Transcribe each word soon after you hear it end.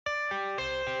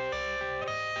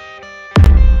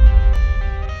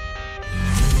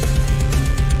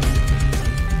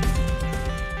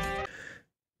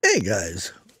Hey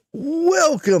guys,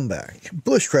 welcome back.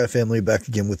 Bushcraft family back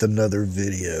again with another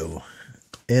video.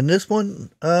 And this one,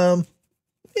 yeah,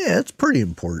 it's pretty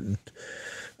important.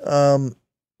 I've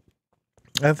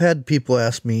had people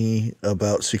ask me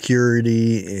about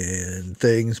security and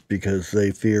things because they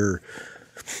fear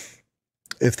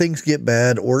if things get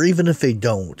bad, or even if they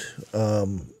don't,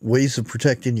 ways of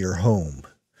protecting your home.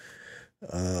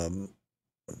 And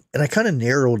I kind of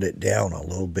narrowed it down a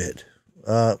little bit.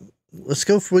 Let's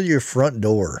go for your front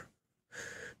door.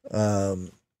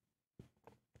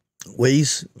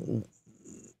 Ways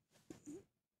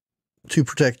to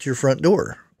protect your front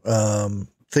door.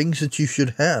 Things that you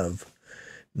should have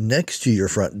next to your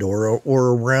front door or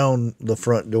around the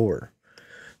front door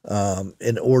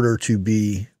in order to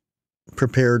be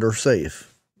prepared or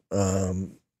safe.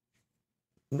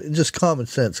 Just common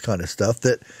sense kind of stuff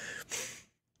that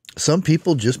some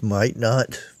people just might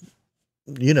not,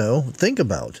 think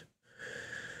about.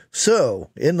 So,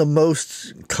 in the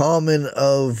most common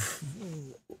of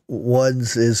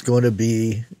ones is going to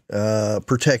be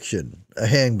protection, a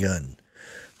handgun.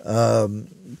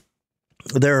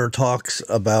 There are talks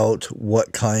about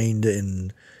what kind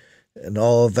and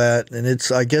all of that, and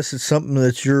I guess it's something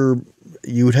that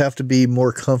you would have to be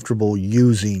more comfortable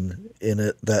using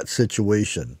in that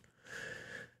situation.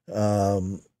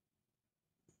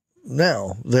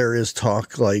 Now, there is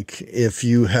talk like if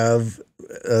you have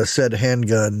a said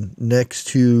handgun next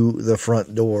to the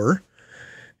front door,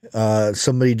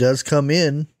 somebody does come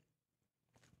in,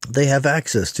 they have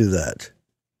access to that.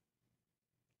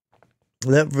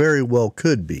 That very well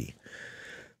could be.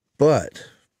 But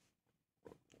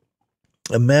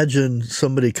imagine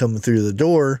somebody coming through the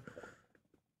door,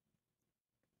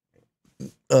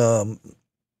 bad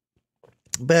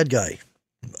guy,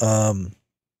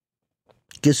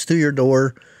 gets through your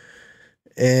door,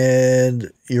 and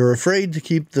you're afraid to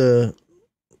keep the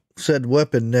said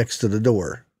weapon next to the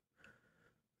door.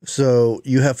 So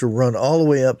you have to run all the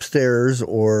way upstairs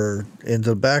or into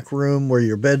the back room where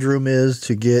your bedroom is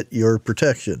to get your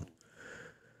protection.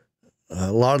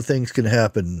 A lot of things can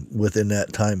happen within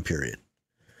that time period.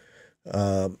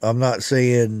 I'm not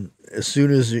saying as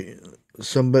soon as you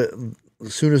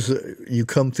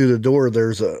come through the door,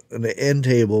 there's an end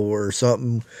table or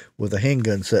something with a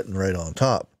handgun sitting right on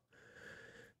top.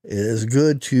 It is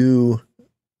good to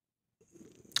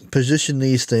position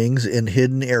these things in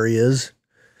hidden areas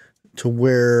to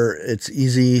where it's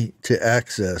easy to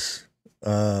access.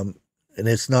 And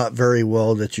it's not very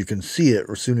well that you can see it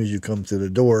as soon as you come through the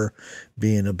door,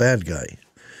 being a bad guy.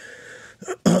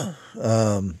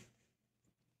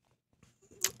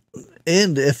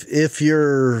 And if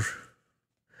you're...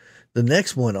 The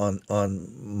next one on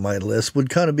my list would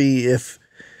kind of be if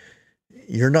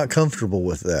you're not comfortable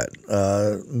with that.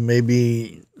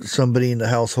 Maybe somebody in the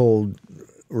household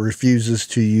refuses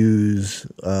to use,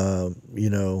 a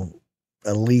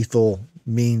lethal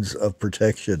means of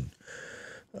protection.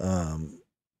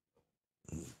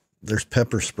 There's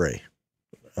pepper spray.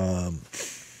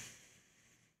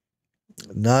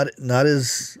 Not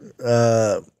as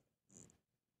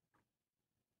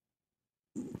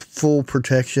full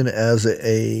protection as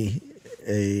a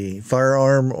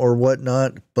firearm or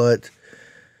whatnot, but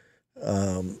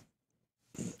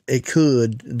it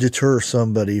could deter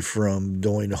somebody from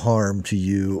doing harm to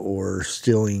you or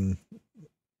stealing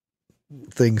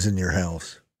things in your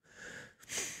house.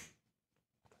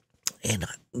 And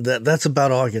that's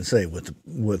about all I can say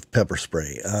with pepper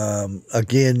spray.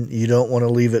 Again, you don't want to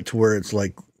leave it to where it's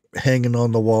like hanging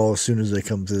on the wall as soon as they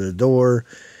come through the door.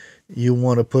 You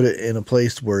want to put it in a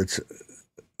place where it's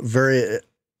very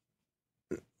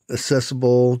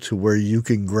accessible to where you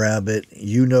can grab it.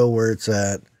 You know where it's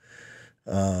at.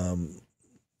 You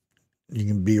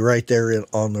can be right there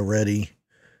on the ready.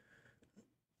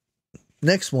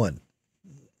 Next one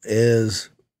is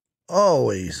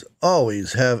always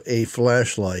have a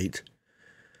flashlight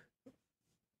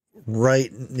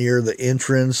right near the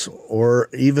entrance or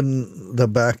even the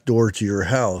back door to your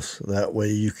house. That way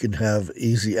you can have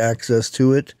easy access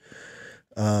to it.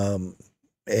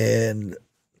 And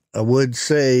I would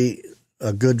say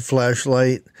a good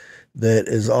flashlight that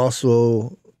is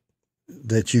also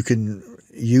that you can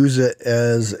use it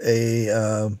as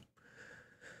a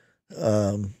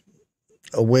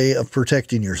way of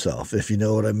protecting yourself, if you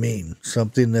know what I mean.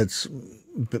 Something that's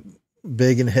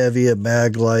big and heavy, a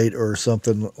mag light or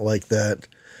something like that,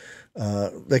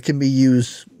 that can be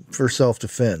used for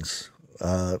self-defense,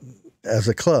 as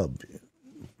a club,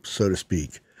 so to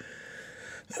speak.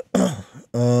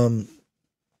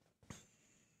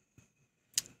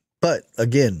 But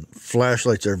again,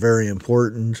 flashlights are very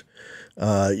important.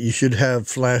 You should have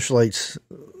flashlights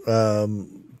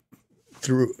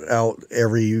throughout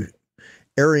every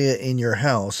area in your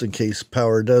house in case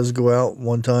power does go out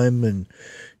one time, and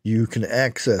you can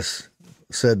access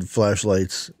said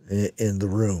flashlights in the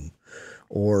room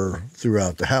or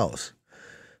throughout the house.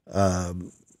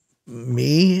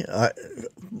 Me,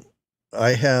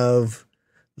 I have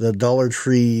the Dollar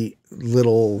Tree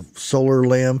little solar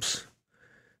lamps.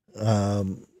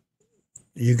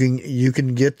 You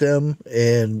can get them,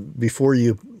 and before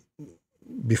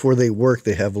they work,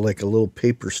 they have like a little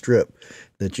paper strip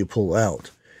that you pull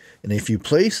out. And if you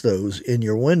place those in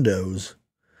your windows,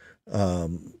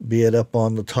 be it up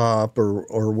on the top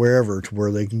or wherever, to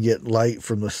where they can get light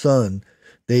from the sun,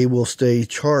 they will stay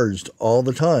charged all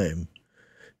the time.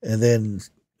 And then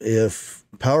if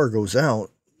power goes out,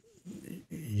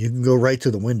 you can go right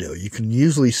to the window. You can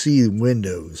usually see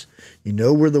windows. You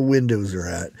know where the windows are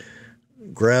at.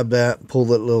 Grab that, pull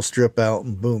that little strip out,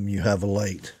 and boom, you have a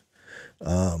light.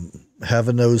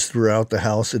 Having those throughout the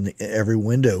house in every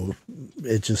window,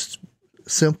 it's just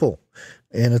simple,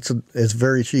 and it's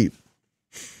very cheap.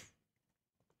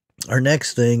 Our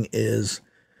next thing is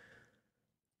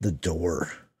the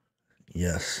door.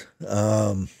 Yes.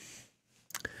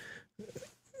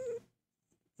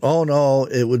 All in all,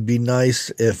 it would be nice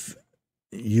if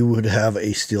you would have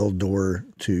a steel door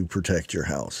to protect your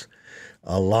house.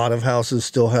 A lot of houses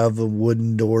still have the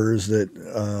wooden doors that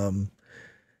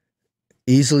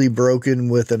easily broken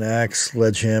with an axe,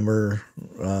 sledgehammer,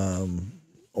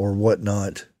 or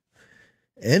whatnot.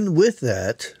 And with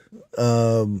that,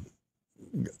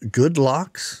 good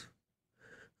locks,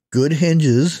 good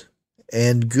hinges,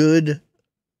 and good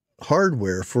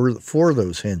hardware for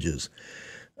those hinges.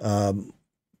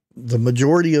 The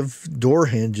majority of door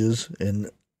hinges and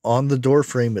on the door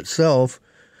frame itself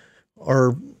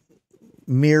are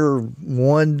mere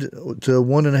 1 to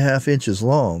 1.5 inches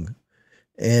long,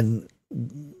 and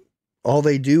all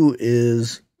they do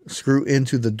is screw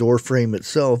into the door frame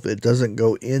itself. It doesn't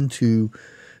go into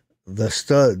the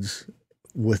studs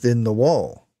within the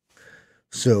wall.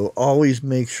 So always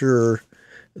make sure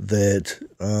that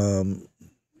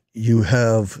you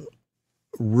have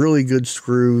really good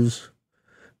screws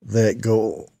that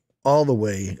go all the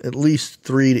way, at least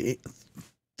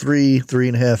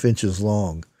 3.5 inches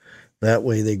long. That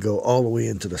way they go all the way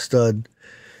into the stud.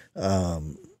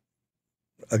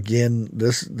 Again,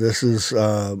 this is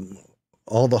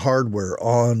all the hardware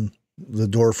on the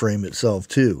door frame itself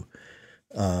too.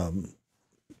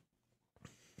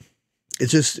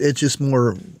 It's just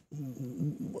more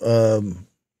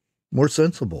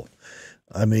sensible.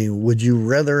 I mean, would you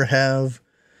rather have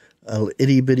a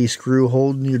itty bitty screw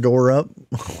holding your door up,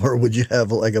 or would you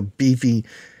have like a beefy,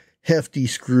 hefty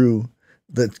screw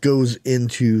that goes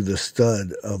into the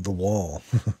stud of the wall?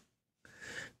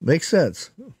 Makes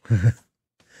sense.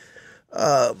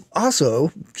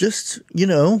 Also, just,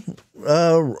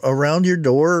 around your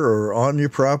door or on your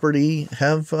property,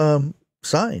 have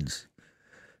signs.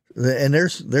 And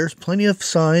there's plenty of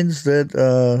signs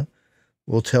that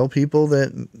will tell people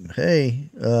that,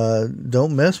 hey,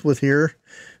 don't mess with here.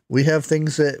 We have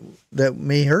things that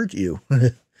may hurt you.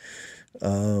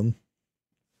 Or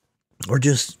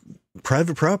just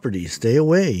private property, stay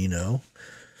away,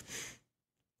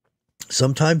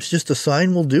 Sometimes just a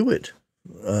sign will do it.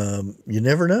 You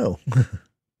never know.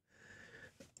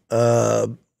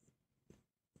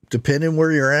 Depending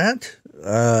where you're at,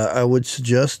 I would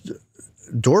suggest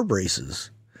door braces.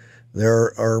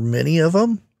 There are many of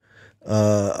them.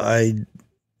 I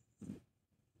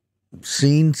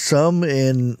seen some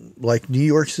in like New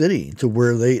York City, to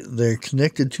where they're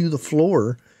connected to the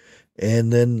floor,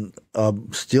 and then a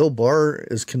steel bar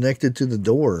is connected to the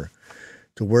door,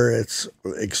 to where it's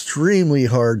extremely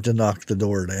hard to knock the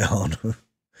door down.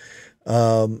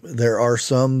 There are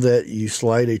some that you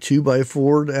slide a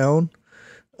 2x4 down,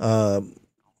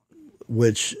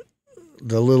 which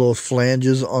the little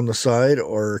flanges on the side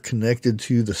are connected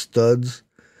to the studs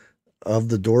of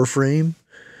the door frame,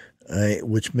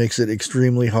 which makes it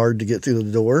extremely hard to get through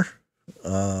the door.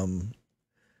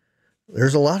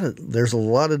 There's a lot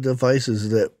of devices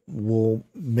that will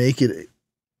make it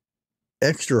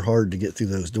extra hard to get through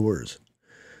those doors.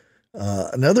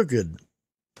 Another good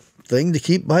thing to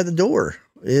keep by the door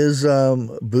is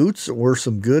boots or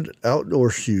some good outdoor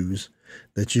shoes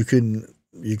that you can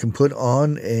put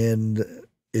on, and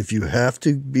if you have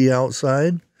to be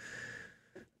outside,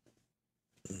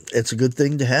 it's a good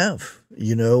thing to have,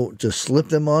 to slip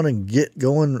them on and get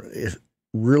going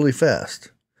really fast.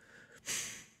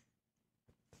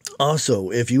 Also,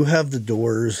 if you have the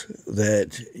doors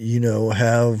that,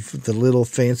 have the little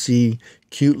fancy,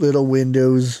 cute little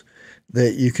windows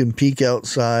that you can peek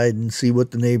outside and see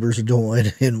what the neighbors are doing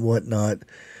and whatnot,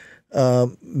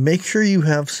 Make sure you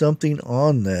have something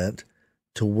on that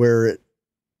to where it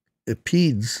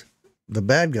impedes the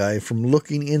bad guy from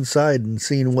looking inside and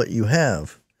seeing what you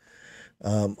have.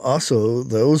 Also,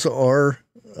 those are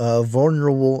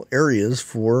vulnerable areas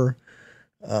for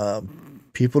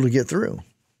people to get through.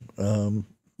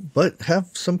 But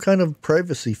have some kind of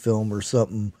privacy film or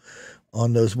something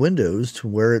on those windows to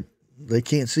where they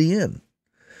can't see in.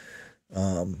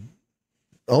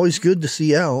 Always good to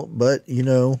see out, but you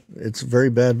know, it's very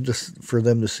bad just for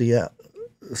them to see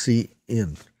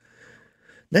in.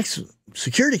 Next,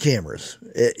 security cameras.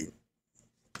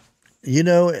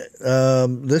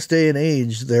 This day and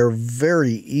age, they're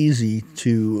very easy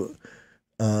to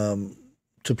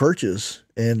purchase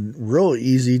and real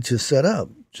easy to set up.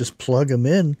 Just plug them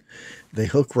in. They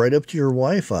hook right up to your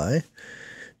Wi-Fi.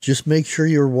 Just make sure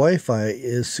your Wi-Fi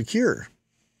is secure.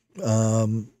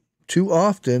 Too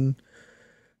often,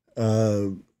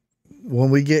 when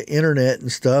we get internet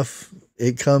and stuff,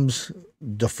 it comes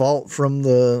default from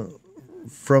the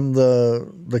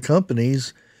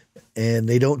companies, and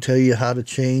they don't tell you how to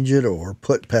change it or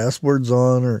put passwords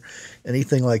on or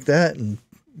anything like that. And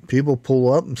people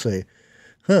pull up and say,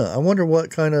 I wonder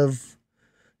what kind of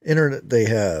internet they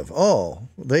have. Oh,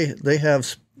 they have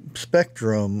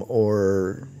Spectrum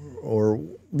or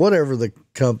whatever the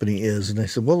company is. And they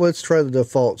said, well, let's try the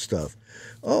default stuff.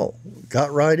 Oh,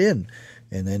 got right in.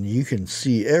 And then you can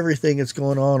see everything that's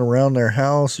going on around their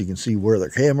house. You can see where their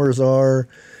cameras are,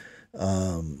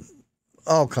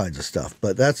 all kinds of stuff.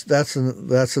 But that's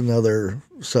another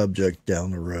subject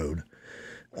down the road.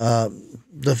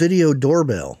 The video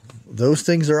doorbell. Those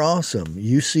things are awesome.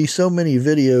 You see so many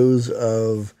videos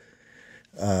of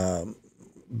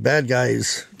bad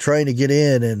guys trying to get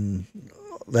in, and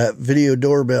that video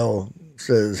doorbell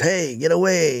says, hey, get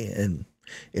away. And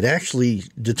it actually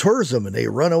deters them, and they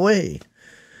run away.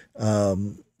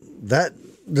 That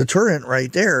deterrent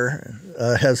right there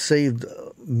has saved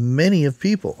many of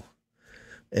people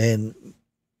and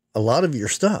a lot of your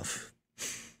stuff.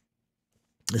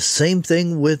 The same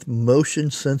thing with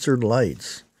motion censored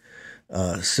lights.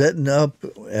 Setting up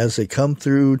as they come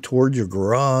through toward your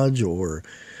garage or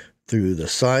through the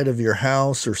side of your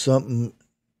house or something.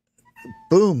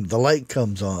 Boom, the light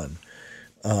comes on.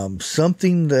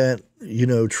 Something that,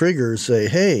 triggers, say,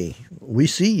 hey, we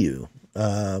see you.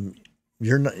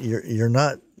 You're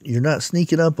not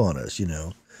sneaking up on us,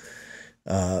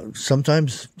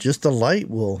 Sometimes just the light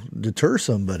will deter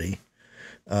somebody.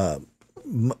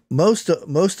 Most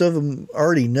of them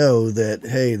already know that,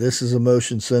 hey, this is a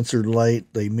motion censored light.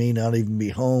 They may not even be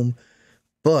home,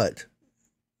 but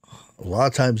a lot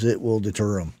of times it will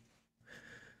deter them.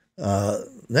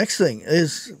 Next thing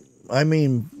is,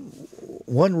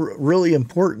 one really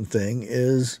important thing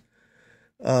is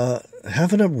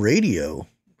having a radio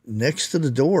next to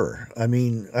the door. I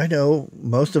know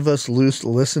most of us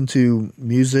listen to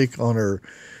music on our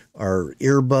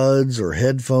earbuds or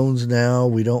headphones now.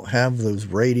 We don't have those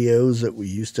radios that we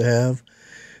used to have,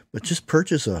 but just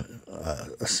purchase a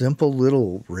simple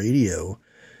little radio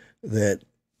that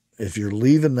if you're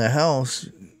leaving the house,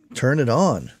 turn it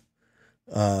on.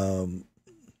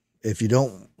 If you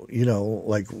don't,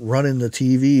 like running the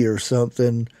TV or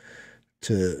something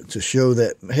to show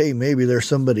that, hey, maybe there's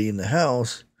somebody in the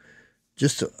house,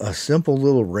 just a simple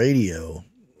little radio,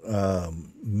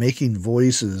 making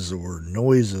voices or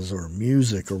noises or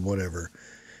music or whatever,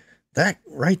 that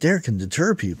right there can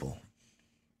deter people.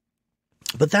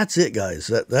 But that's it, guys.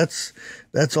 That's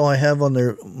all I have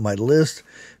on my list.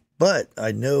 But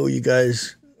I know you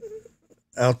guys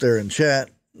out there in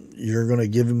chat, you're going to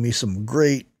give me some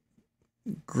great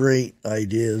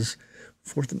ideas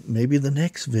for maybe the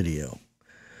next video.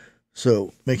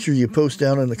 So make sure you post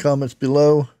down in the comments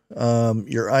below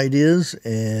your ideas,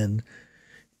 and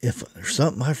if there's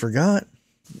something I forgot,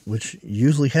 which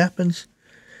usually happens,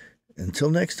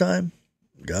 until next time,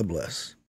 God bless.